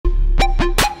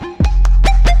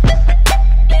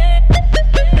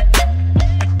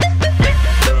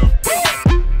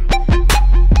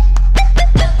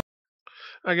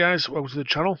Hi guys, welcome to the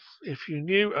channel. If you're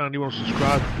new and you want to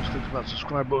subscribe, just click that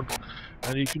subscribe button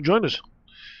and you can join us.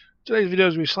 Today's video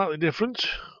is going to be slightly different.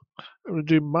 I'm going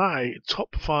to do my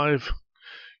top 5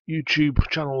 YouTube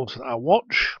channels that I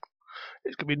watch.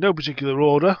 It's going to be in no particular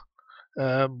order,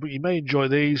 but you may enjoy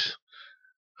these,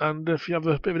 and if you have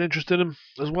a bit of an interest in them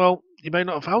as well, you may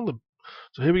not have found them.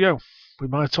 So here we go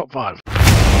with my top 5.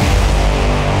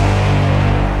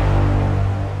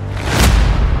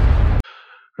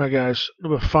 Right guys,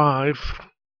 number 5,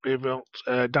 we've got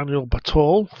Daniel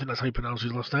Batol. I think that's how you pronounce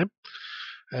his last name.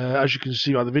 As you can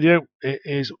see by the video, it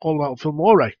is all about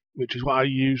Filmora, which is what I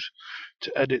use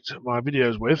to edit my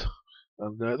videos with.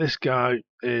 And this guy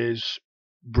is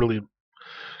brilliant.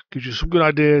 Gives you some good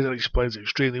ideas and explains it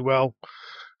extremely well.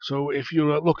 So if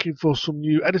you're looking for some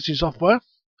new editing software,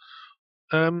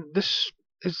 this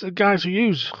is the guy to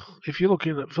use. If you're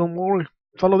looking at Filmora,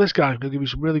 follow this guy. He'll give you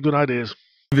some really good ideas.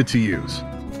 To use.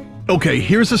 Okay,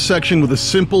 here's a section with a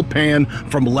simple pan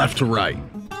from left to right.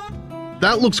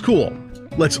 That looks cool.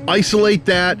 Let's isolate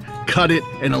that, cut it,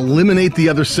 and eliminate the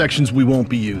other sections we won't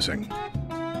be using.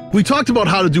 We talked about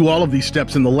how to do all of these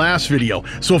steps in the last video,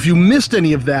 so if you missed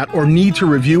any of that or need to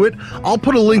review it, I'll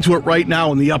put a link to it right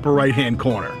now in the upper right-hand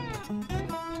corner.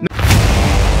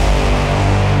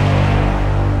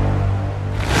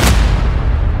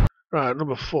 Right,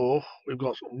 number 4, we've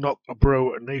got Knock a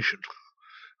Bro Nation.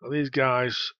 Now, these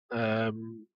guys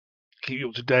keep you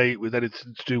up to date with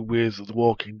anything to do with The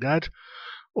Walking Dead,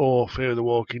 or Fear of the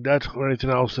Walking Dead, or anything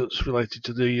else that's related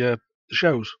to the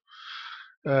shows.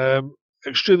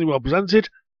 Extremely well presented,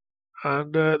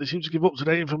 and they seem to give up to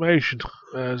date information.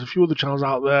 There's a few other channels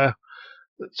out there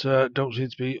that don't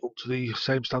seem to be up to the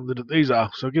same standard that these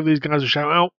are. So give these guys a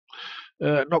shout out.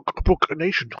 Knock a Bro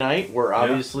Nation. Tonight, where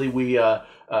obviously we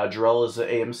Jarrell is an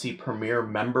AMC Premier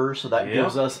member, so that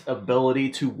gives us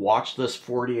ability to watch this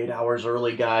 48 hours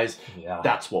early, guys. Yeah,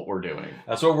 that's what we're doing.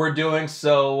 That's what we're doing.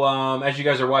 So as you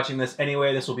guys are watching this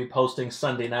anyway, this will be posting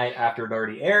Sunday night after it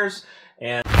already airs.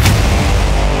 And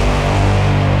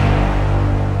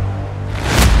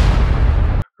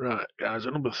right, guys,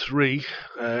 at number 3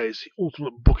 is the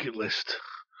ultimate bucket list.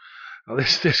 Now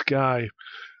this guy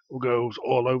goes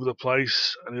all over the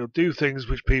place, and he'll do things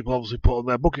which people obviously put on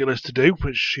their bucket list to do,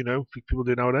 which, you know, people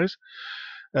do nowadays.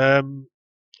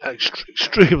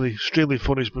 Extremely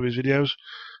funny, some of his videos,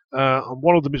 and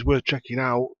one of them is worth checking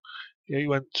out. He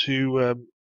went to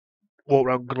walk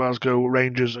around Glasgow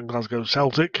Rangers and Glasgow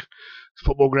Celtic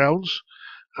football grounds,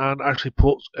 and actually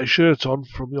put a shirt on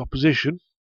from the opposition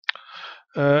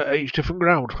at each different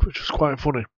ground, which was quite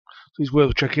funny. So he's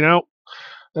worth checking out.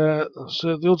 That's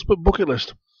the ultimate bucket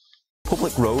list.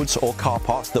 Public roads or car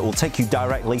parks that will take you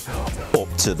directly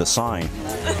up to the sign.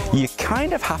 You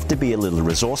kind of have to be a little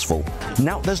resourceful.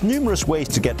 Now, there's numerous ways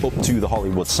to get up to the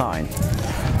Hollywood sign.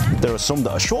 There are some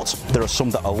that are short, there are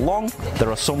some that are long, there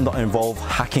are some that involve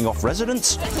hacking off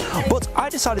residents, but I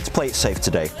decided to play it safe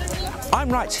today. I'm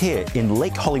right here in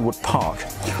Lake Hollywood Park.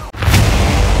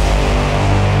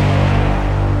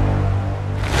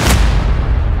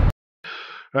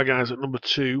 Right guys, at number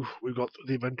 2 we've got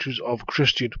The Adventures of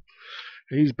Christian.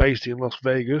 He's based in Las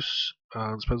Vegas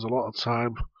and spends a lot of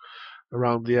time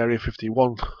around the Area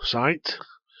 51 site.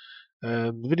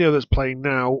 The video that's playing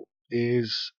now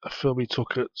is a film he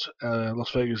took at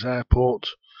Las Vegas Airport,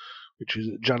 which is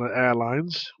Janet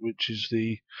Airlines, which is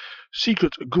the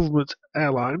secret government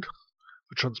airline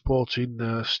for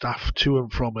transporting staff to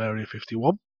and from Area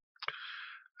 51.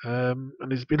 And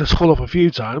he's been told off a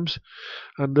few times,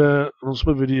 and on some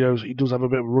of the videos he does have a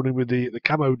bit of running with the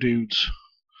camo dudes,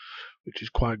 which is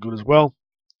quite good as well.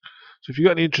 So if you've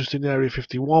got any interest in Area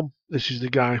 51, this is the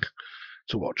guy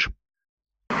to watch.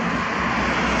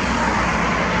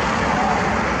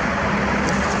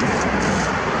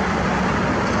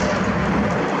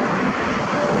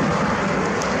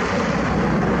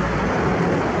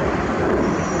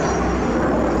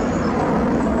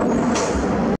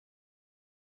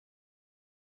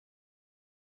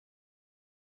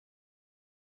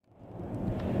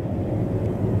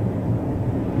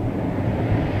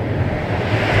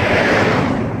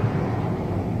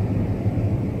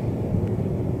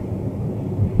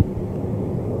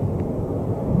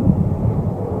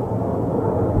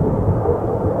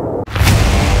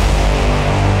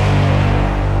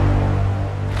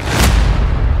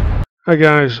 Hi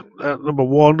guys, at number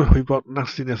 1 we've got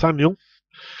Nasty Nathaniel.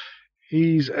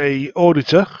 He's a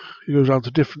auditor who goes around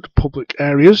to different public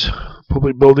areas,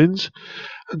 public buildings,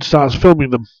 and starts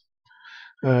filming them.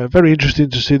 Very interesting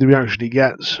to see the reaction he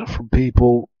gets from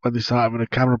people when they start having a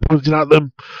camera pointing at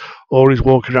them, or he's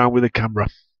walking around with a camera.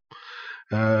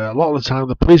 A lot of the time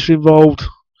the police are involved,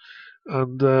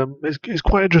 and it's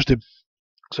quite interesting.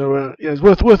 So yeah, it's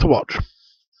worth a watch.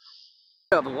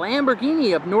 Of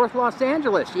Lamborghini of North Los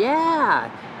Angeles, yeah,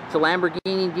 it's a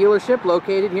Lamborghini dealership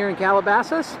located here in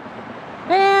Calabasas,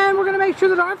 and we're going to make sure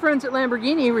that our friends at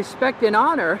Lamborghini respect and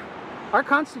honor our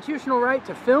constitutional right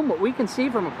to film what we can see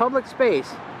from a public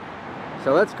space.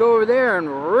 So let's go over there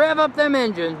and rev up them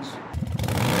engines.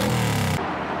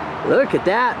 Look at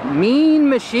that mean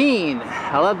machine.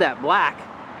 I love that black.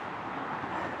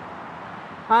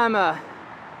 I'm a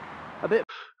bit...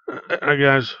 Hi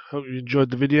guys, hope you enjoyed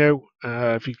the video.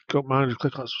 If you don't mind, just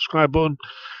click on the subscribe button,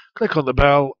 click on the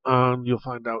bell, and you'll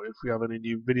find out if we have any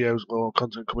new videos or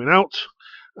content coming out.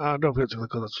 And don't forget to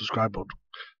click on that subscribe button.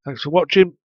 Thanks for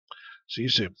watching. See you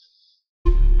soon.